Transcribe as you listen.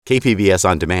KPBS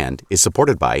On Demand is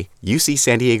supported by UC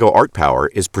San Diego Art Power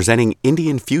is presenting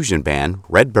Indian fusion band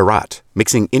Red Bharat,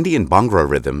 mixing Indian Bhangra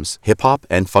rhythms, hip-hop,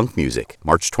 and funk music,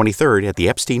 March 23rd at the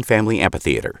Epstein Family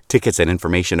Amphitheater. Tickets and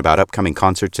information about upcoming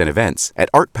concerts and events at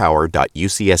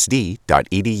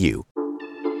artpower.ucsd.edu.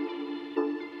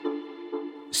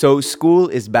 So school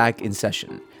is back in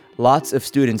session. Lots of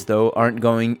students, though, aren't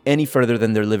going any further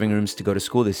than their living rooms to go to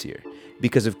school this year.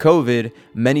 Because of COVID,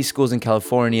 many schools in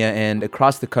California and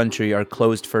across the country are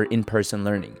closed for in-person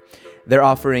learning. They're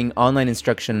offering online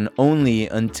instruction only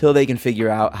until they can figure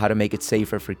out how to make it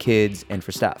safer for kids and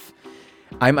for staff.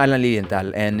 I'm Alan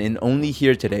Lilienthal, and in Only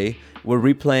Here today, we're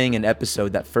replaying an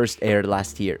episode that first aired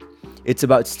last year. It's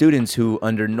about students who,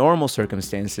 under normal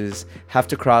circumstances, have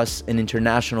to cross an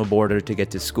international border to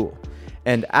get to school.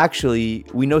 And actually,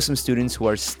 we know some students who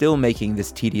are still making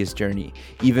this tedious journey,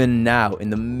 even now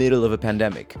in the middle of a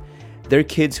pandemic. They're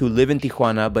kids who live in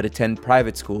Tijuana but attend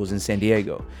private schools in San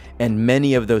Diego, and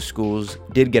many of those schools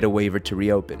did get a waiver to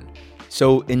reopen.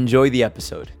 So enjoy the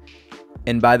episode.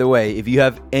 And by the way, if you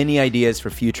have any ideas for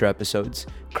future episodes,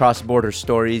 cross-border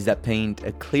stories that paint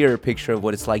a clearer picture of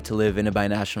what it's like to live in a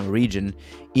binational region,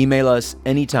 email us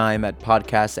anytime at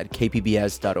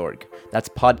podcasts@kpbs.org. That's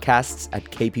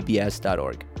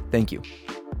podcasts@kpbs.org. Thank you.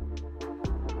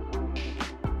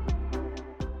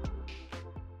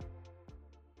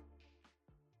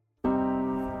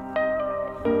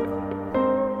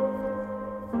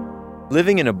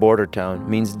 Living in a border town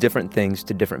means different things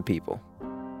to different people.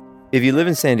 If you live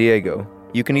in San Diego,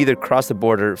 you can either cross the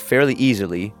border fairly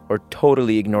easily or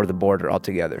totally ignore the border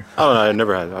altogether. Oh, no, I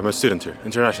never had. I'm a student here,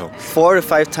 international. 4 to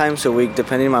 5 times a week,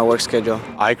 depending on my work schedule.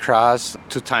 I cross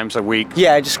 2 times a week.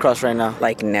 Yeah, I just crossed right now.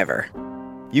 Like never.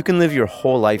 You can live your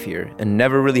whole life here and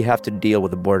never really have to deal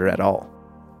with the border at all.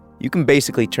 You can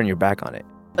basically turn your back on it.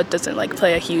 It doesn't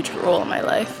play a huge role in my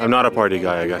life. I'm not a party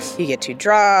guy, I guess. You get too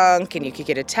drunk and you could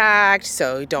get attacked,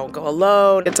 so don't go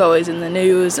alone. It's always in the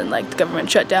news and the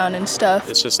government shutdown and stuff.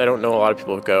 It's just I don't know a lot of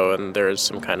people who go, and there is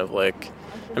some kind of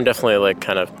I'm definitely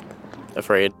kind of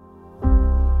afraid.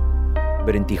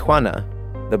 But in Tijuana,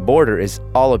 the border is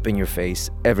all up in your face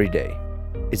every day.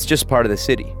 It's just part of the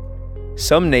city.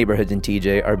 Some neighborhoods in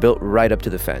TJ are built right up to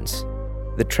the fence.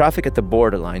 The traffic at the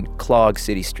borderline clogs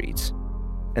city streets.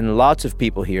 And lots of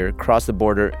people here cross the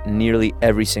border nearly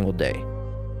every single day.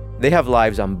 They have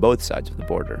lives on both sides of the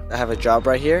border. I have a job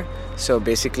right here, so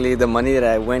basically the money that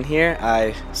I win here,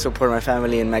 I support my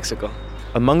family in Mexico.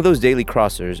 Among those daily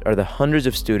crossers are the hundreds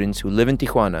of students who live in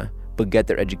Tijuana but get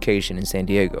their education in San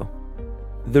Diego.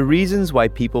 The reasons why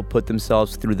people put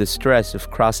themselves through the stress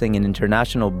of crossing an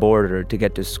international border to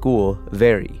get to school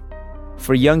vary.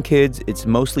 For young kids, it's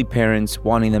mostly parents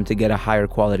wanting them to get a higher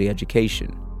quality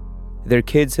education. Their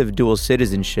kids have dual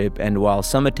citizenship, and while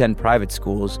some attend private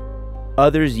schools,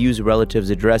 others use relatives'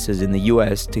 addresses in the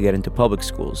U.S. to get into public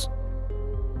schools.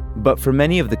 But for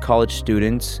many of the college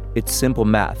students, it's simple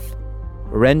math.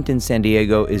 Rent in San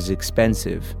Diego is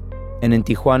expensive, and in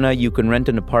Tijuana, you can rent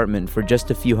an apartment for just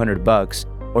a few $100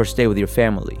 or stay with your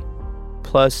family.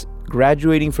 Plus,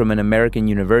 graduating from an American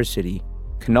university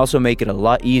can also make it a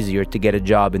lot easier to get a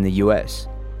job in the U.S.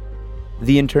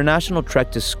 The international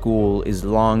trek to school is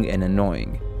long and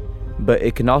annoying, but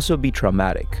it can also be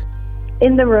traumatic.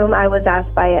 In the room, I was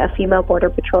asked by a female Border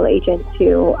Patrol agent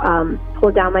to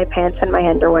pull down my pants and my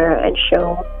underwear and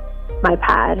show my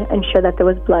pad and show that there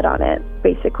was blood on it,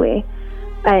 basically.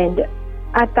 And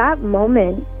at that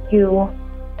moment, you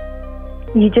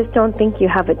just don't think you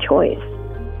have a choice.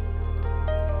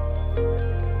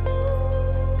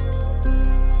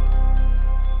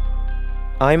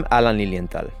 I'm Alan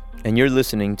Lilienthal, and you're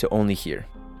listening to Only Here,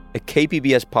 a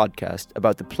KPBS podcast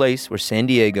about the place where San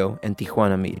Diego and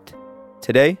Tijuana meet.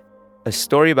 Today, a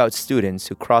story about students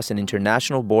who cross an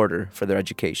international border for their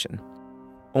education.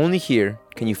 Only here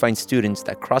can you find students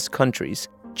that cross countries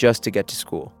just to get to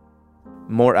school.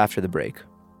 More after the break.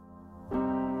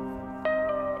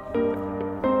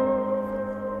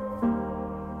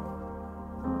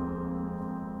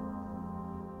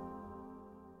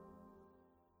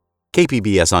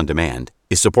 KPBS On Demand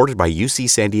is supported by UC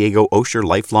San Diego Osher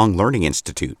Lifelong Learning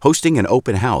Institute, hosting an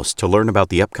open house to learn about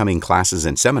the upcoming classes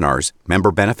and seminars,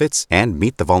 member benefits, and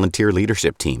meet the volunteer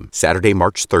leadership team. Saturday,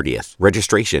 March 30th.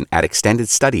 Registration at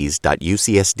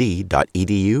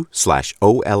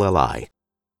extendedstudies.ucsd.edu/OLLI.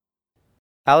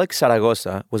 Alex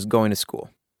Zaragoza was going to school.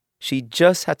 She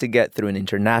just had to get through an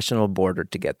international border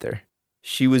to get there.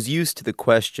 She was used to the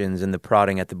questions and the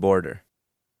prodding at the border.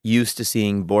 Used to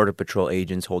seeing Border Patrol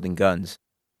agents holding guns.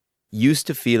 Used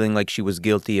to feeling like she was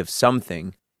guilty of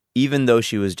something, even though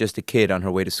she was just a kid on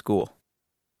her way to school.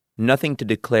 Nothing to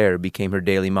declare became her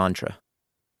daily mantra.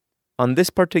 On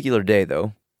this particular day,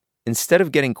 though, instead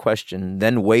of getting questioned,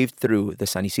 then waved through the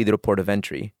San Isidro port of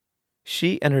entry,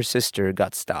 she and her sister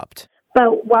got stopped.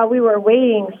 But while we were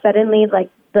waiting, suddenly,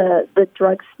 like, the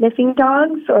drug-sniffing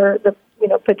dogs or the,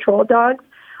 patrol dogs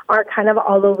are kind of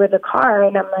all over the car,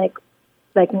 and I'm,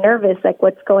 like nervous, like,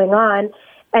 what's going on?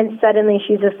 And suddenly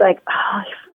she's just like, oh,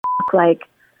 like,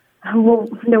 well,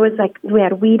 there was, like, we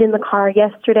had weed in the car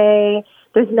yesterday.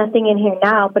 There's nothing in here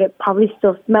now, but it probably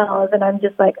still smells. And I'm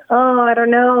just like, oh, I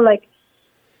don't know.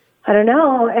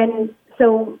 And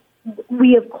so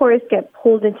we, of course, get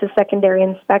pulled into secondary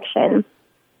inspection.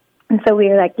 And so we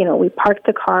were like, we parked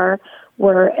the car.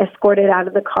 We're escorted out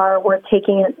of the car. We're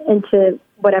taking it into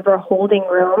whatever holding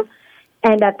room.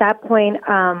 And at that point,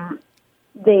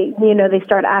 they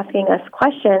start asking us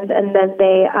questions, and then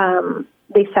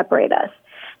they separate us.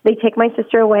 They take my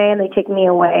sister away, and they take me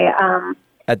away.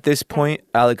 At this point,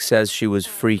 Alex says she was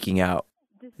freaking out.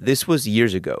 This was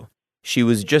years ago. She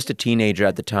was just a teenager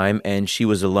at the time, and she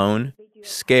was alone,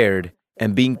 scared,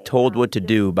 and being told what to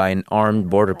do by an armed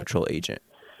Border Patrol agent.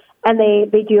 And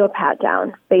they do a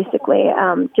pat-down, basically,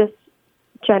 just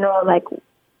general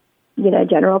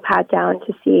pat-down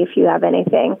to see if you have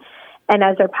anything. And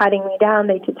as they're patting me down,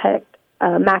 they detect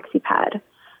a maxi pad.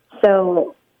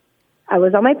 So I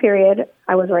was on my period.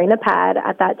 I was wearing a pad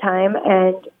at that time,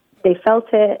 and they felt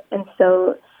it. And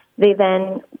so they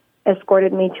then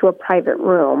escorted me to a private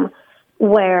room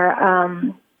where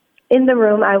in the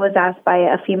room I was asked by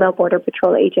a female Border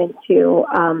Patrol agent to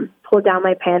pull down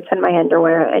my pants and my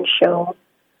underwear and show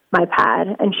my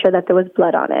pad and show that there was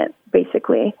blood on it,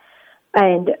 basically.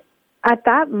 And at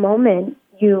that moment,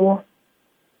 you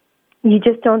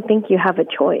just don't think you have a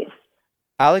choice.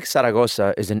 Alex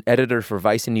Zaragoza is an editor for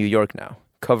Vice in New York now,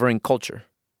 covering culture.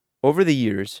 Over the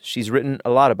years, she's written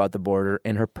a lot about the border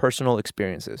and her personal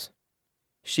experiences.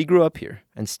 She grew up here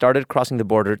and started crossing the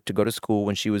border to go to school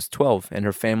when she was 12 and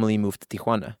her family moved to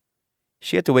Tijuana.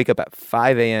 She had to wake up at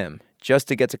 5 a.m. just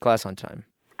to get to class on time.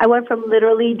 I went from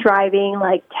literally driving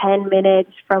like 10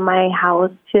 minutes from my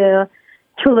house to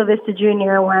Chula Vista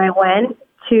Junior, where I went,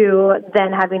 to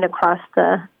then having to cross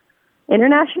the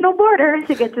international border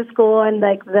to get to school, and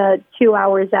like the 2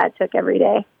 hours that took every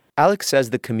day. Alex says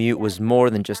the commute was more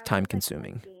than just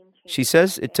time-consuming. She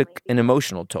says it took an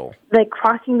emotional toll. Like,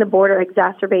 crossing the border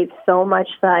exacerbates so much,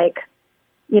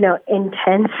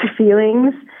 intense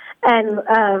feelings and,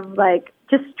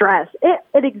 just stress. It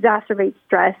exacerbates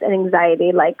stress and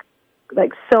anxiety, like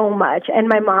so much. And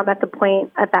my mom at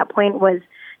that point was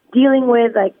dealing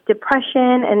with,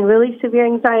 depression and really severe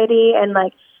anxiety and,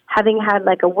 having had,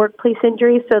 a workplace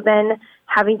injury. So then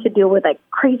having to deal with,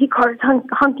 crazy cars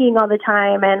honking all the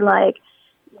time and,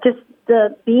 just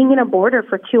the being in a border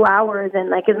for 2 hours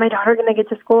and is my daughter going to get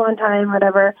to school on time,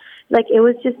 whatever. It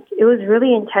was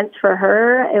really intense for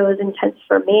her. It was intense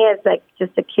for me as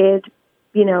just a kid,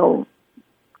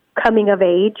 coming of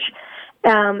age,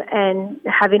 and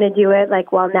having to do it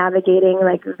while navigating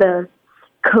the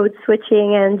code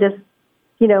switching and just,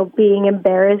 being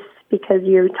embarrassed because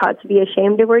you're taught to be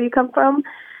ashamed of where you come from,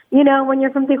 when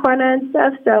you're from Tijuana and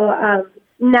stuff. So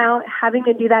now having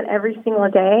to do that every single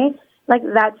day,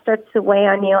 that starts to weigh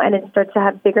on you, and it starts to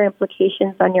have bigger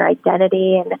implications on your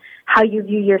identity and how you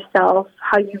view yourself,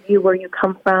 how you view where you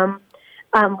come from,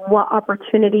 what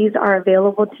opportunities are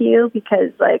available to you.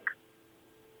 Because,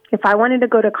 if I wanted to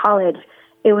go to college,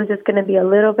 it was just going to be a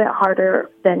little bit harder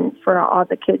than for all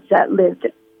the kids that lived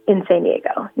in San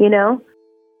Diego,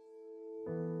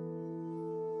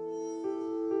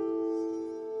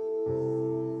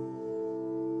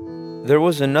 There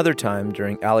was another time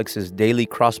during Alex's daily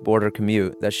cross-border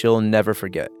commute that she'll never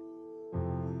forget.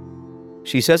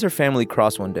 She says her family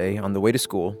crossed one day on the way to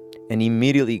school and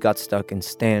immediately got stuck in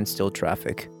standstill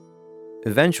traffic.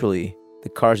 Eventually, the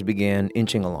cars began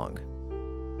inching along.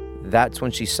 That's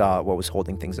when she saw what was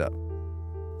holding things up.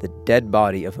 The dead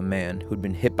body of a man who'd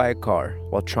been hit by a car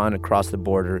while trying to cross the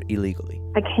border illegally.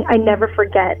 I never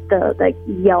forget the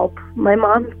yelp my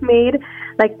mom made,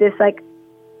 this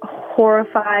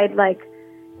horrified,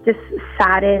 just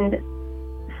saddened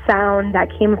sound that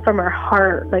came from her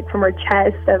heart, from her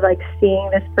chest, of seeing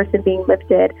this person being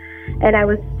lifted. And I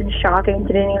was in shock and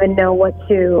didn't even know what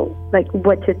to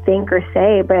think or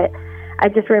say. But I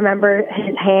just remember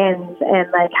his hands and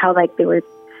how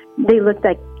they looked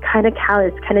kind of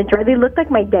callous, kind of dry. They looked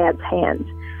like my dad's hands.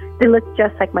 They looked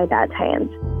just like my dad's hands.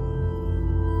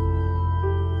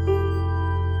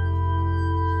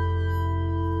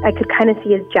 I could kind of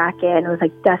see his jacket, and it was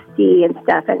dusty and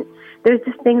stuff. And there's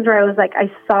just things where I was I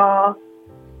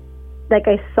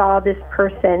saw this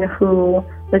person who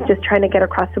was just trying to get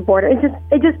across the border.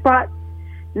 It just brought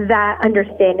that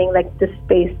understanding, like the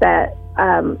space that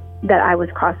I was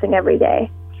crossing every day.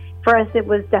 For us, it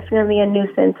was definitely a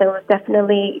nuisance. It was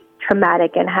definitely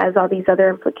traumatic and has all these other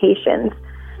implications.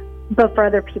 But for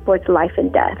other people, it's life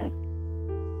and death.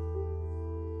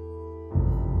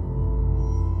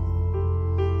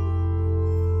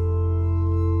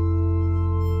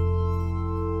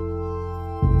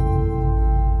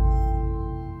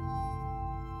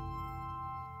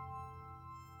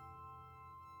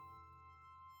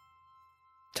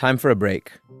 Time for a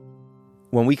break.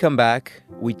 When we come back,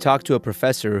 we talk to a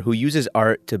professor who uses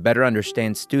art to better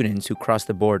understand students who cross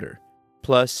the border,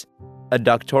 plus a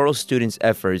doctoral student's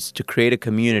efforts to create a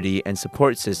community and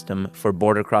support system for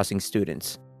border-crossing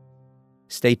students.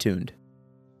 Stay tuned.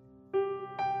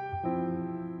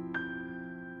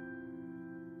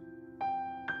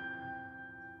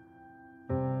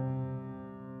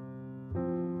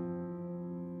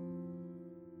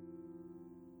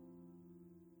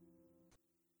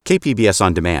 KPBS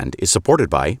On Demand is supported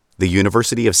by the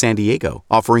University of San Diego,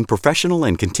 offering professional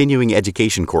and continuing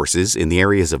education courses in the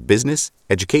areas of business,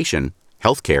 education,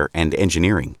 healthcare, and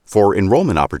engineering. For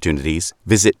enrollment opportunities,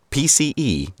 visit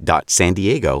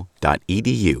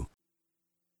pce.sandiego.edu.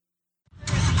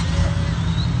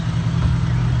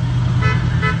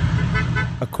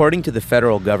 According to the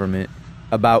federal government,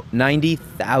 about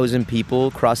 90,000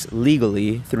 people cross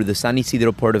legally through the San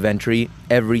Isidro port of entry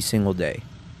every single day.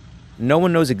 No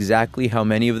one knows exactly how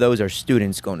many of those are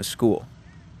students going to school,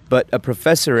 but a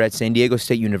professor at San Diego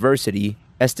State University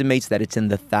estimates that it's in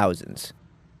the thousands.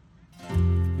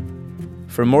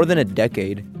 For more than a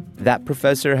decade, that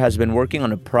professor has been working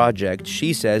on a project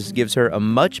she says gives her a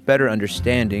much better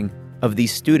understanding of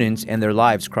these students and their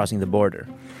lives crossing the border.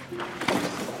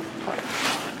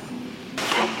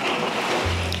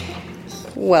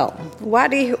 Well,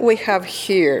 what we have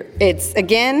here, it's,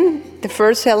 again, the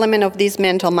first element of this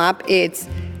mental map, it's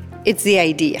the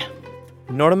idea.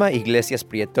 Norma Iglesias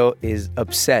Prieto is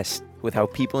obsessed with how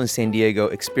people in San Diego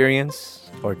experience,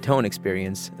 or don't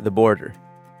experience, the border.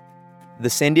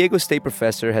 The San Diego State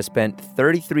professor has spent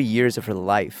 33 years of her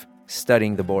life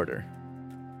studying the border.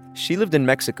 She lived in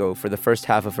Mexico for the first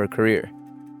half of her career,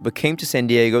 but came to San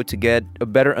Diego to get a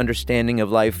better understanding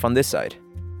of life on this side.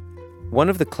 One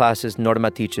of the classes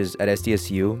Norma teaches at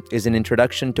SDSU is an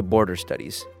introduction to border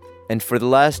studies. And for the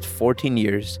last 14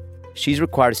 years, she's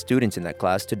required students in that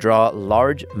class to draw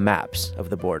large maps of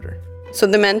the border. So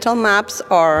the mental maps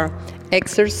are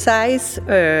exercise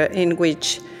in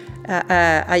which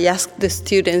I ask the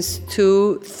students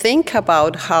to think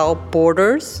about how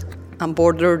borders and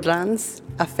borderlands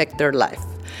affect their life.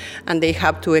 And they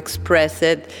have to express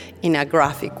it in a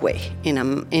graphic way, in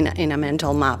a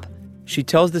mental map. She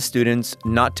tells the students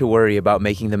not to worry about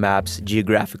making the maps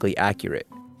geographically accurate.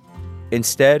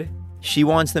 Instead, she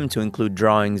wants them to include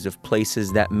drawings of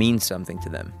places that mean something to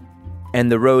them, and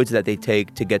the roads that they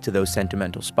take to get to those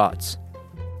sentimental spots.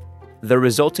 The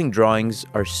resulting drawings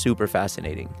are super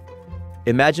fascinating.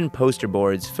 Imagine poster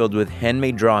boards filled with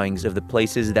handmade drawings of the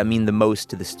places that mean the most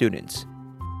to the students.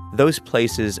 Those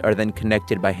places are then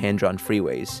connected by hand-drawn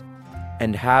freeways.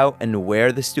 And how and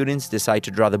where the students decide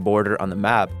to draw the border on the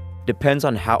map depends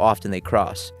on how often they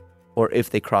cross, or if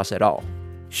they cross at all.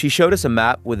 She showed us a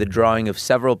map with a drawing of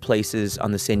several places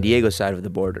on the San Diego side of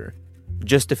the border,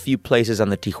 just a few places on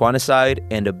the Tijuana side,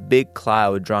 and a big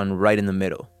cloud drawn right in the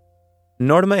middle.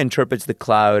 Norma interprets the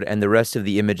cloud and the rest of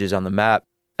the images on the map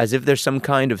as if there's some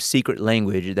kind of secret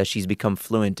language that she's become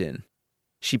fluent in.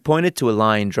 She pointed to a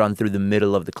line drawn through the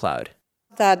middle of the cloud.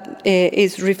 That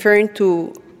is referring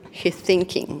to his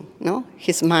thinking, no?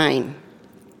 His mind.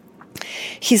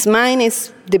 His mind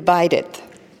is divided.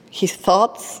 His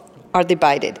thoughts are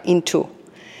divided in two.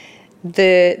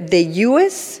 The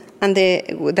U.S. and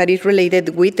that is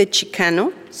related with the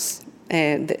Chicanos,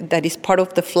 that is part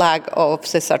of the flag of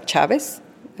Cesar Chavez,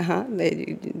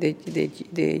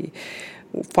 the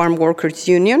Farm Workers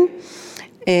Union,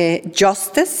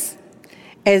 justice,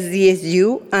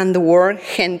 SDSU, and the word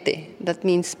gente, that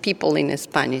means people in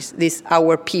Spanish, this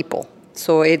our people.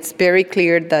 So it's very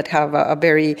clear that have a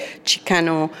very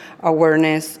Chicano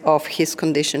awareness of his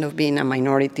condition of being a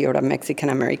minority or a Mexican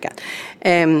American.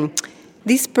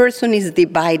 This person is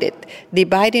divided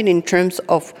in terms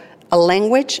of a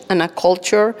language and a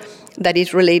culture that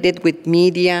is related with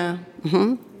media,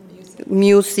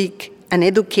 music and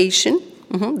education,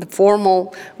 the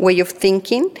formal way of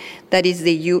thinking, that is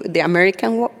the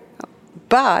American,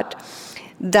 but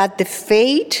that the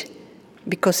fate,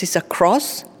 because it's a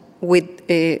cross with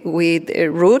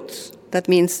roots, that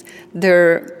means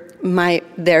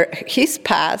his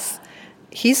past,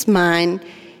 his mind,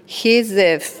 his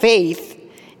faith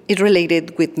is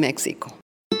related with Mexico.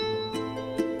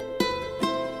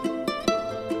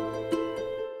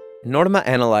 Norma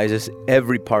analyzes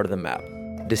every part of the map,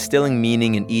 distilling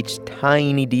meaning in each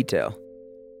tiny detail.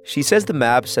 She says the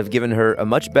maps have given her a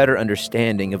much better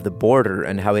understanding of the border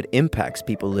and how it impacts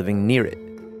people living near it.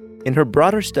 In her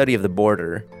broader study of the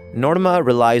border, Norma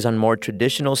relies on more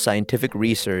traditional scientific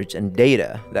research and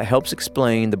data that helps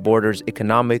explain the border's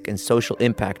economic and social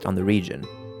impact on the region.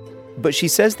 But she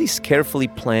says these carefully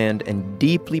planned and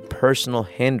deeply personal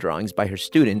hand drawings by her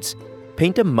students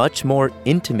paint a much more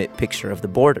intimate picture of the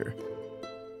border,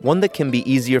 one that can be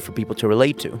easier for people to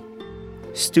relate to.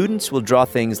 Students will draw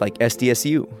things like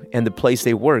SDSU and the place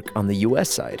they work on the US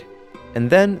side, and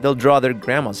then they'll draw their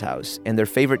grandma's house and their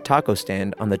favorite taco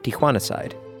stand on the Tijuana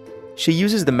side. She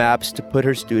uses the maps to put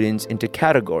her students into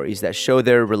categories that show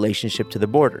their relationship to the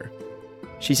border.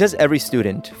 She says every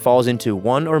student falls into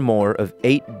one or more of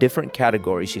 8 different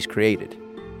categories she's created.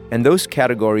 And those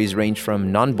categories range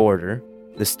from non-border,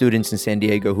 the students in San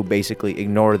Diego who basically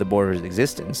ignore the border's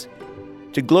existence,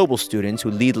 to global students who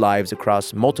lead lives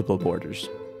across multiple borders.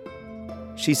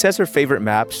 She says her favorite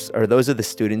maps are those of the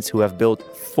students who have built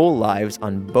full lives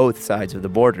on both sides of the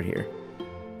border here.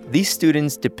 These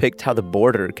students depict how the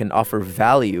border can offer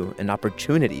value and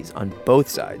opportunities on both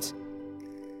sides.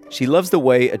 She loves the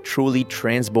way a truly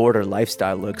trans-border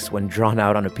lifestyle looks when drawn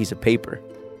out on a piece of paper.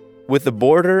 With the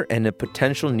border and a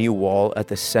potential new wall at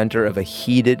the center of a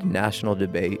heated national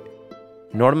debate,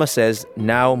 Norma says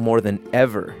now more than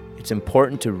ever, it's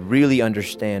important to really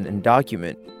understand and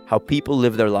document how people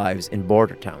live their lives in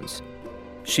border towns.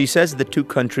 She says the two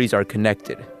countries are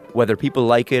connected, whether people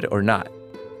like it or not.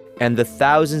 And the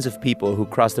thousands of people who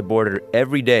cross the border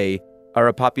every day are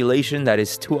a population that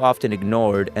is too often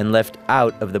ignored and left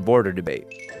out of the border debate.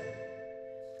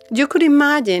 You could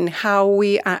imagine how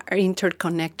we are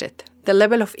interconnected. The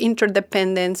level of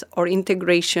interdependence or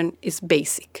integration is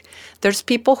basic. There's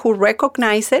people who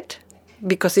recognize it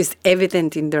because it's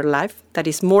evident in their life, that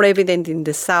is more evident in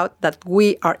the South, that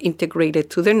we are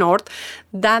integrated to the North,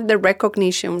 than the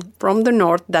recognition from the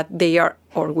North that they are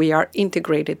or we are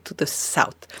integrated to the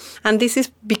South. And this is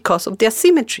because of the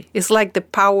asymmetry. It's like the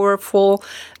powerful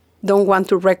don't want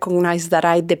to recognize that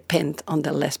I depend on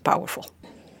the less powerful.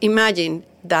 Imagine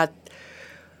that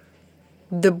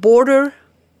the border,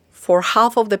 for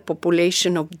half of the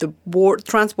population of the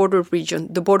trans-border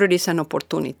region, the border is an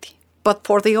opportunity. But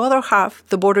for the other half,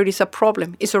 the border is a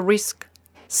problem, is a risk.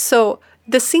 So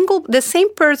the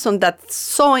same person that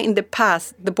saw in the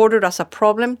past the border as a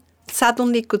problem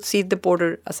suddenly could see the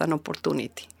border as an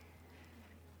opportunity.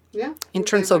 Yeah. In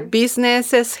terms of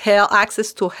businesses,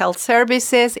 access to health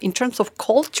services, in terms of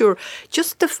culture,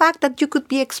 just the fact that you could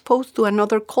be exposed to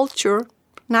another culture,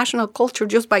 national culture,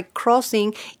 just by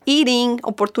crossing, eating,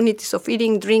 opportunities of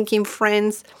eating, drinking,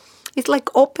 friends. It's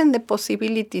like open the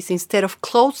possibilities instead of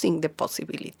closing the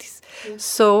possibilities. Yes.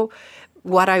 So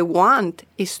what I want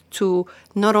is to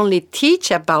not only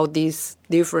teach about this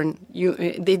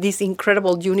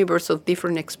incredible universe of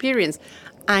different experience,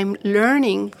 I'm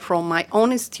learning from my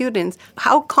own students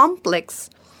how complex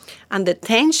and the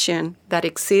tension that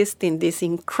exists in this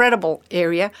incredible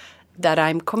area that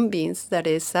I'm convinced that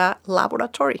is a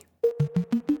laboratory.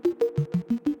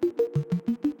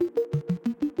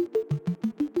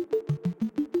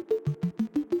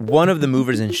 One of the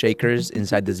movers and shakers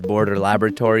inside this border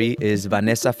laboratory is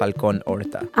Vanessa Falcon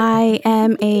Horta. I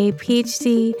am a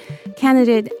PhD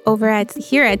candidate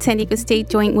here at San Diego State,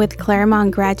 joint with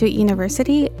Claremont Graduate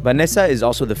University. Vanessa is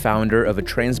also the founder of a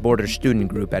trans-border student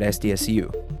group at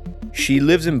SDSU. She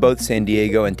lives in both San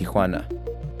Diego and Tijuana.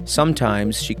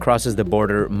 Sometimes she crosses the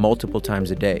border multiple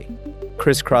times a day,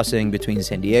 crisscrossing between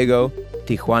San Diego,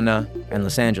 Tijuana, and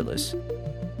Los Angeles.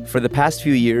 For the past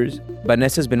few years,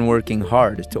 Vanessa's been working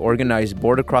hard to organize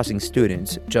border-crossing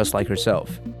students just like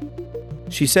herself.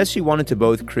 She says she wanted to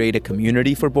both create a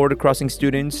community for border-crossing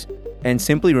students and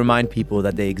simply remind people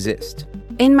that they exist.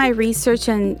 In my research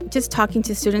and just talking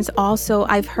to students also,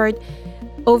 I've heard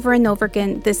over and over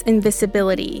again this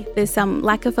invisibility, this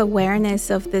lack of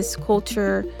awareness of this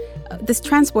culture, this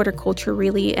trans-border culture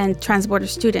really, and trans-border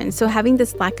students. So having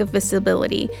this lack of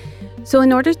visibility. So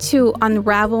in order to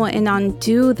unravel and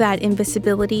undo that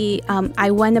invisibility,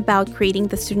 I went about creating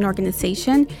the student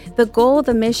organization. The goal,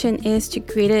 the mission is to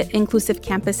create an inclusive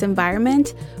campus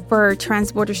environment for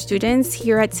trans-border students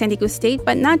here at San Diego State,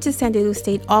 but not just San Diego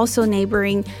State, also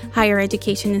neighboring higher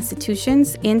education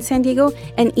institutions in San Diego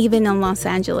and even in Los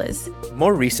Angeles.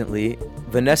 More recently,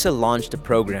 Vanessa launched a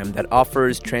program that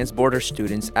offers trans-border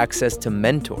students access to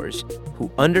mentors who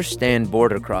understand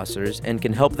border crossers and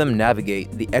can help them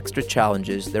navigate the extra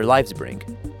challenges their lives bring.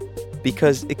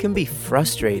 Because it can be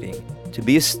frustrating to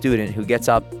be a student who gets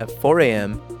up at 4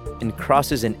 a.m., and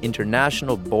crosses an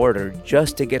international border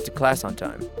just to get to class on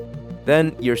time.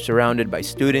 Then you're surrounded by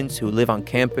students who live on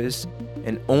campus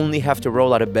and only have to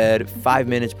roll out of bed 5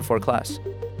 minutes before class.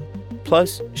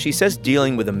 Plus, she says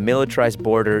dealing with a militarized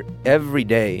border every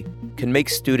day can make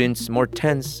students more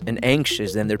tense and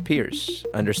anxious than their peers,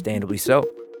 understandably so.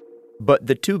 But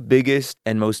the two biggest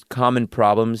and most common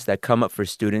problems that come up for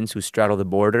students who straddle the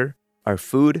border are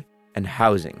food and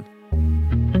housing.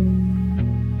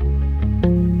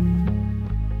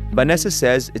 Vanessa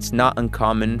says it's not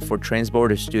uncommon for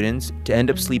transborder students to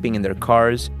end up sleeping in their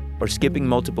cars or skipping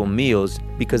multiple meals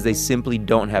because they simply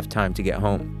don't have time to get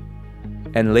home.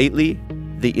 And lately,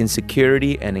 the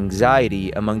insecurity and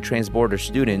anxiety among transborder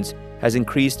students has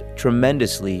increased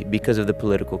tremendously because of the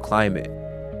political climate.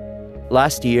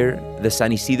 Last year, the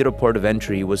San Isidro port of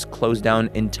entry was closed down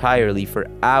entirely for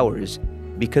hours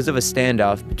because of a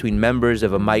standoff between members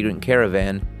of a migrant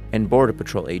caravan and Border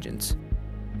Patrol agents.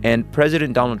 And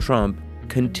President Donald Trump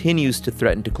continues to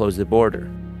threaten to close the border.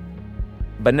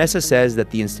 Vanessa says that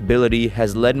the instability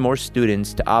has led more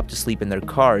students to opt to sleep in their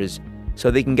cars so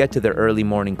they can get to their early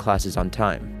morning classes on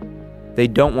time. They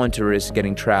don't want to risk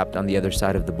getting trapped on the other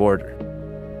side of the border.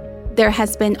 There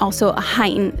has been also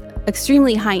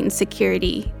extremely heightened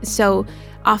security. So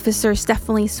officers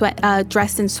definitely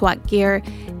dressed in SWAT gear.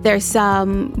 There's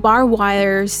bar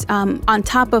wires on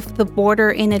top of the border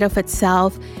in and of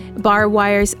itself, bar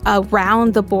wires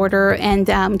around the border and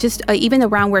just even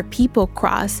around where people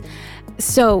cross.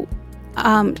 So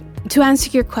to answer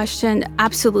your question,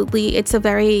 absolutely, it's a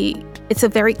very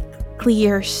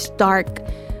clear, stark,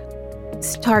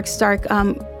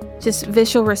 just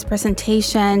visual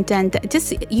representation, and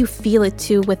just you feel it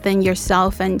too within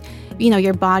yourself and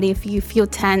your body if you feel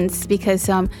tense because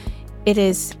it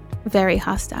is very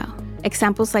hostile.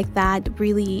 Examples like that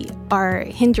really are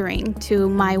hindering to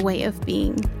my way of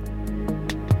being.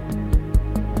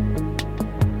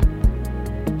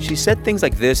 She said things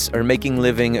like this are making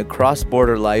living a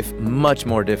cross-border life much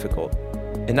more difficult.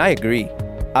 And I agree.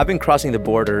 I've been crossing the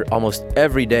border almost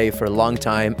every day for a long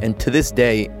time, and to this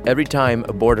day, every time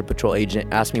a Border Patrol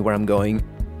agent asks me where I'm going,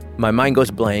 my mind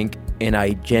goes blank and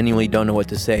I genuinely don't know what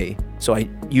to say. So I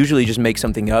usually just make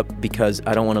something up because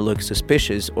I don't want to look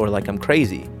suspicious or like I'm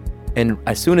crazy. And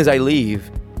as soon as I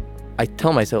leave, I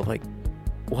tell myself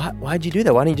why'd you do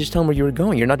that? Why didn't you just tell them where you were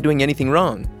going? You're not doing anything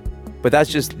wrong. But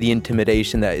that's just the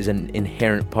intimidation that is an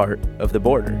inherent part of the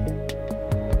border.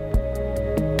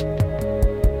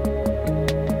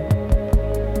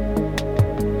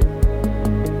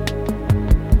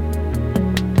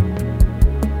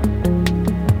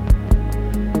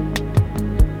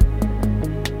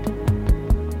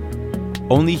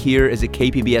 Only Here is a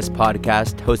KPBS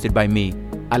podcast hosted by me,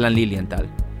 Alan Lilienthal.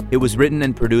 It was written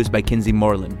and produced by Kinsey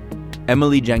Moreland.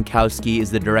 Emily Jankowski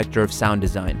is the director of sound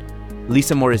design.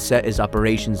 Lisa Morissette is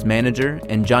operations manager,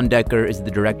 and John Decker is the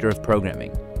director of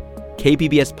programming.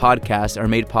 KPBS podcasts are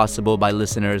made possible by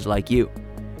listeners like you.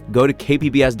 Go to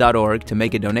kpbs.org to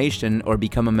make a donation or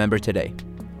become a member today.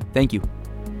 Thank you.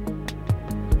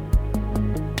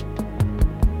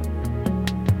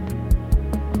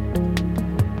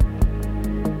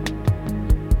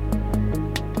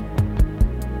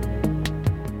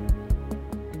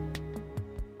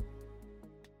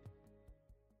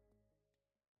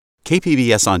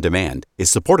 KPBS On Demand is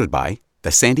supported by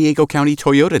the San Diego County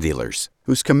Toyota dealers,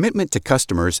 whose commitment to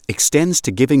customers extends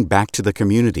to giving back to the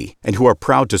community and who are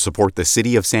proud to support the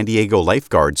City of San Diego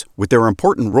lifeguards with their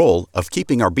important role of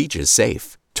keeping our beaches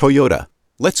safe. Toyota,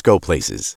 let's go places.